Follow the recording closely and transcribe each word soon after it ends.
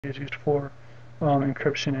is used for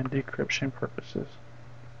encryption and decryption purposes.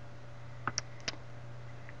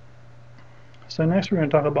 So next we're going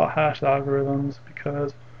to talk about hash algorithms,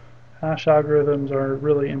 because hash algorithms are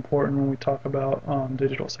really important when we talk about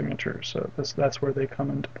digital signatures. So that's where they come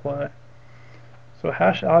into play. So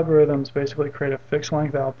hash algorithms basically create a fixed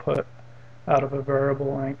length output out of a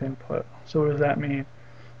variable length input. So what does that mean?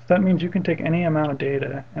 So that means you can take any amount of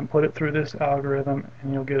data and put it through this algorithm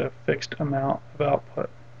and you'll get a fixed amount of output.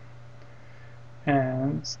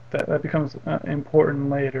 And that becomes important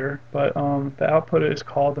later, but the output is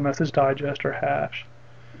called the message digest or hash.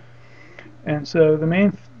 And so the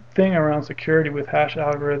main thing around security with hash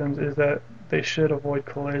algorithms is that they should avoid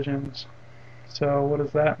collisions. So what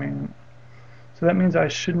does that mean? So that means I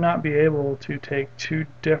should not be able to take two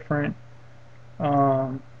different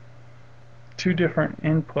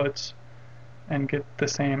inputs and get the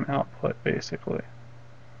same output, basically,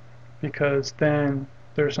 because then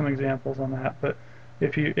there's some examples on that. But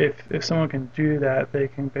if someone can do that, they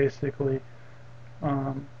can basically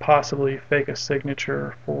possibly fake a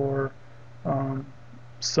signature for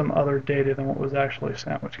some other data than what was actually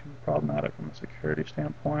sent, which can be problematic from a security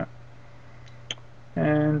standpoint.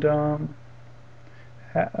 And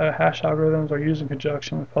hash algorithms are used in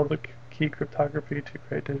conjunction with public key cryptography to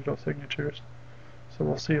create digital signatures. So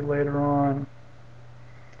we'll see later on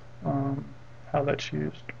how that's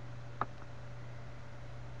used.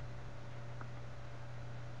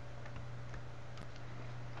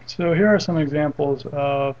 So here are some examples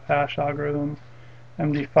of hash algorithms: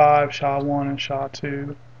 MD5, SHA-1, and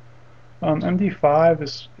SHA-2. MD5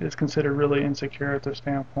 is considered really insecure at this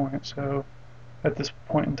standpoint, so at this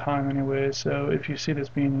point in time anyway, so if you see this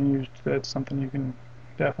being used, that's something you can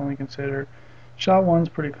definitely consider. SHA-1 is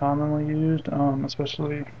pretty commonly used,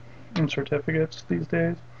 especially in certificates these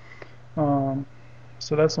days. So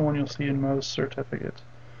that's the one you'll see in most certificates.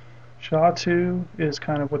 SHA-2 is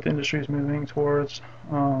kind of what the industry is moving towards,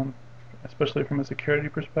 especially from a security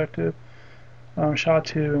perspective.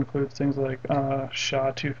 SHA-2 includes things like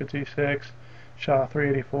SHA-256,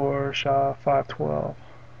 SHA-384, SHA-512.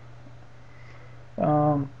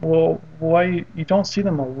 Well, why you don't see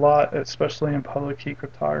them a lot, especially in public key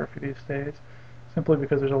cryptography these days, simply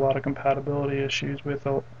because there's a lot of compatibility issues with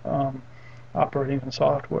operating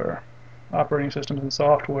systems and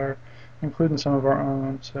software, including some of our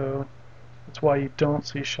own. So that's why you don't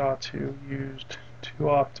see SHA-2 used too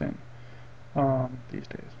often these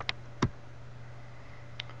days.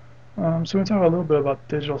 So we're going to talk a little bit about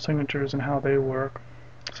digital signatures and how they work.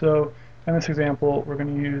 So in this example, we're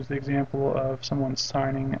going to use the example of someone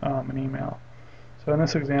signing an email. So in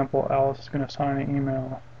this example, Alice is going to sign an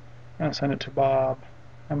email and send it to Bob,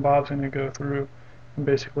 and Bob's going to go through and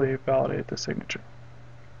basically validate the signature.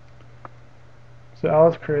 So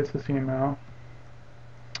Alice creates this email,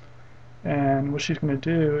 and what she's going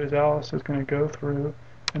to do is Alice is going to go through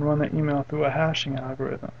and run the email through a hashing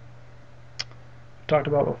algorithm. We talked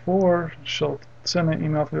about before, she'll send the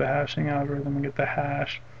email through the hashing algorithm and get the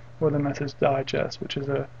hash or the message digest, which is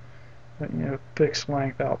a fixed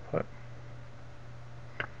length output.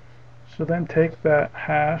 So then take that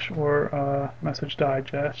hash or message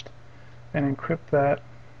digest and encrypt that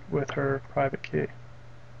with her private key.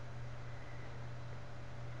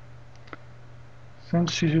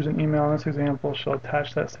 Since she's using email in this example, she'll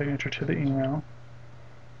attach that signature to the email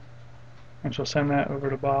and she'll send that over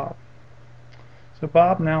to Bob. So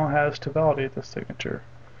Bob now has to validate the signature.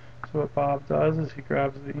 So what Bob does is he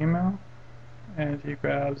grabs the email and he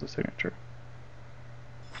grabs the signature.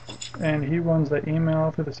 And he runs that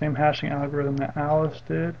email through the same hashing algorithm that Alice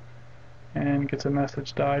did and gets a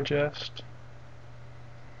message digest.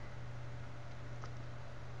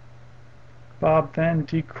 Bob then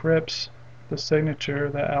decrypts the signature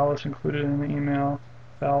that Alice included in the email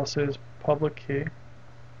with Alice's public key.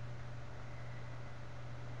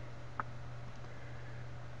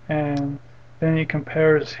 And then he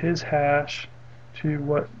compares his hash to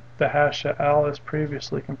what the hash that Alice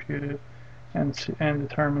previously computed and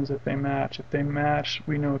determines if they match. If they match,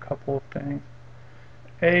 we know a couple of things.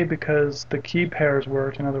 A, because the key pairs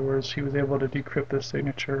worked, in other words, he was able to decrypt the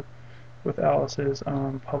signature with Alice's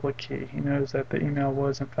public key. He knows that the email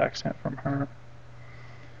was in fact sent from her.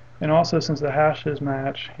 And also, since the hashes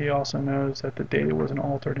match, he also knows that the data wasn't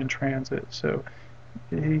altered in transit. So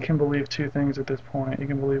he can believe two things at this point. He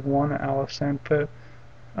can believe, one, that Alice sent the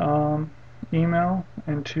email,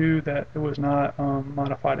 and two, that it was not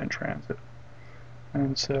modified in transit.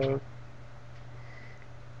 And so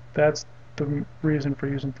that's the reason for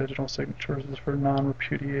using digital signatures, is for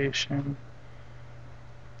non-repudiation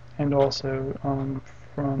and also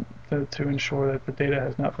to ensure that the data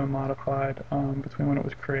has not been modified between when it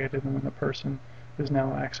was created and when the person is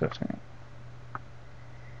now accessing it.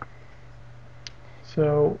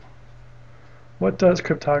 So, what does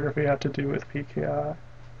cryptography have to do with PKI?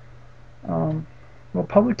 Well,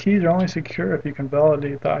 public keys are only secure if you can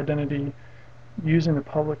validate the identity using the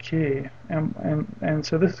public key. And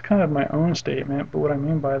so this is kind of my own statement, but what I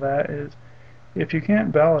mean by that is if you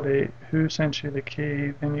can't validate who sent you the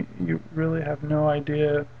key, then you really have no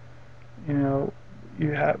idea, you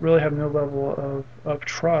really have no level of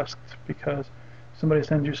trust, because somebody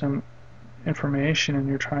sends you some information and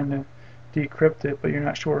you're trying to decrypt it, but you're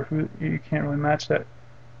not sure who, you can't really match that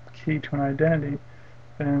key to an identity,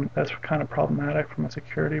 then that's kind of problematic from a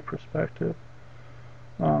security perspective.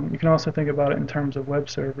 You can also think about it in terms of web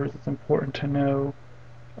servers. It's important to know,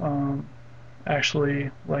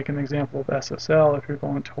 actually, like an example of SSL, if you're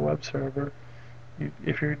going to a web server,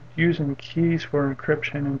 if you're using keys for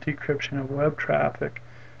encryption and decryption of web traffic,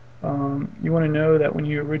 you want to know that when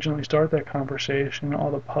you originally start that conversation,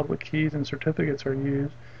 all the public keys and certificates are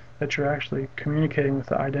used, that you're actually communicating with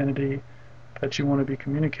the identity that you want to be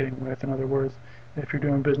communicating with. In other words, if you're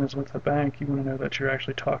doing business with a bank, you want to know that you're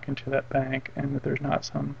actually talking to that bank and that there's not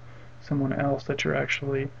someone else that you're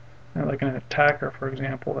actually, like an attacker, for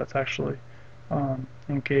example, that's actually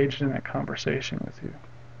engaged in that conversation with you.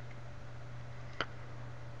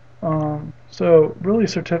 So really,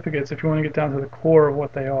 certificates, if you want to get down to the core of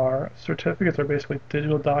what they are, certificates are basically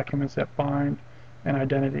digital documents that bind an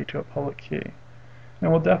identity to a public key.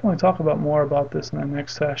 And we'll definitely talk about more about this in the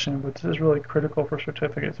next session, but this is really critical for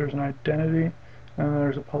certificates. There's an identity and then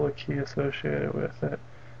there's a public key associated with it.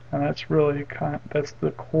 And that's really that's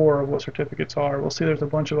the core of what certificates are. We'll see there's a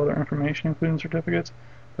bunch of other information included in certificates,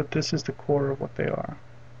 but this is the core of what they are.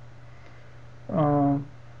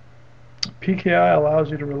 PKI allows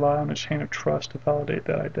you to rely on a chain of trust to validate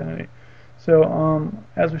that identity. So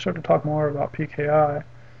as we start to talk more about PKI,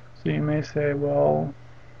 so you may say, well,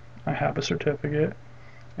 I have a certificate,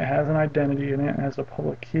 it has an identity in it, and has a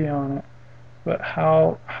public key on it, but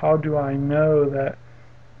how do I know that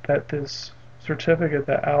this certificate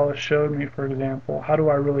that Alice showed me, for example, how do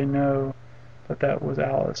I really know that was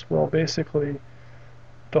Alice? Well, basically,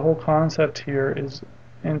 the whole concept here is,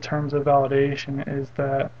 in terms of validation, is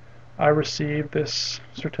that I received this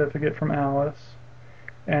certificate from Alice,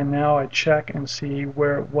 and now I check and see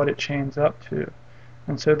what it chains up to.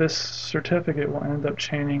 And so this certificate will end up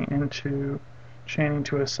chaining to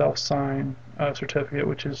a self-signed certificate,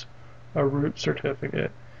 which is a root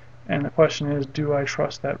certificate. And the question is, do I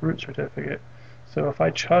trust that root certificate? So if I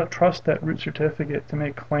trust that root certificate to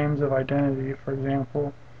make claims of identity, for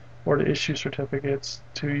example, or to issue certificates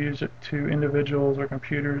to use it to individuals or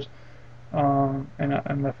computers, and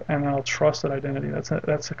I'll trust that identity. That's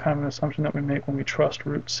the kind of an assumption that we make when we trust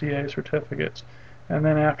root CA certificates. And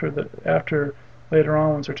then later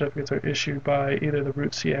on, when certificates are issued by either the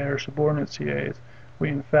root CA or subordinate CAs, we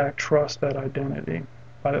in fact trust that identity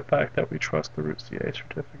by the fact that we trust the root CA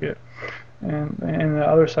certificate. And in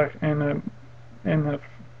the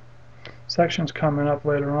sections coming up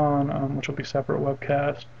later on, which will be separate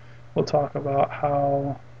webcasts, we'll talk about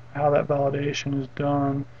how that validation is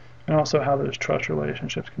done, and also how those trust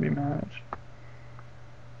relationships can be managed.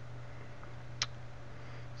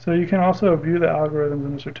 So you can also view the algorithms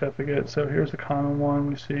in the certificate. So here's the common one.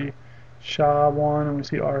 We see SHA-1 and we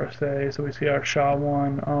see RSA. So we see our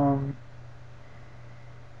SHA-1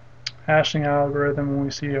 hashing algorithm, and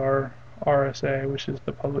we see our RSA, which is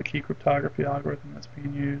the public key cryptography algorithm that's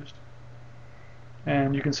being used.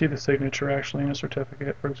 And you can see the signature actually in a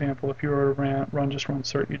certificate. For example, if you were to run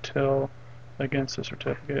cert util against a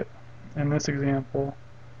certificate. In this example,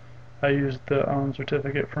 I used the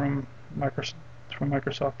certificate from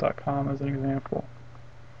Microsoft.com as an example.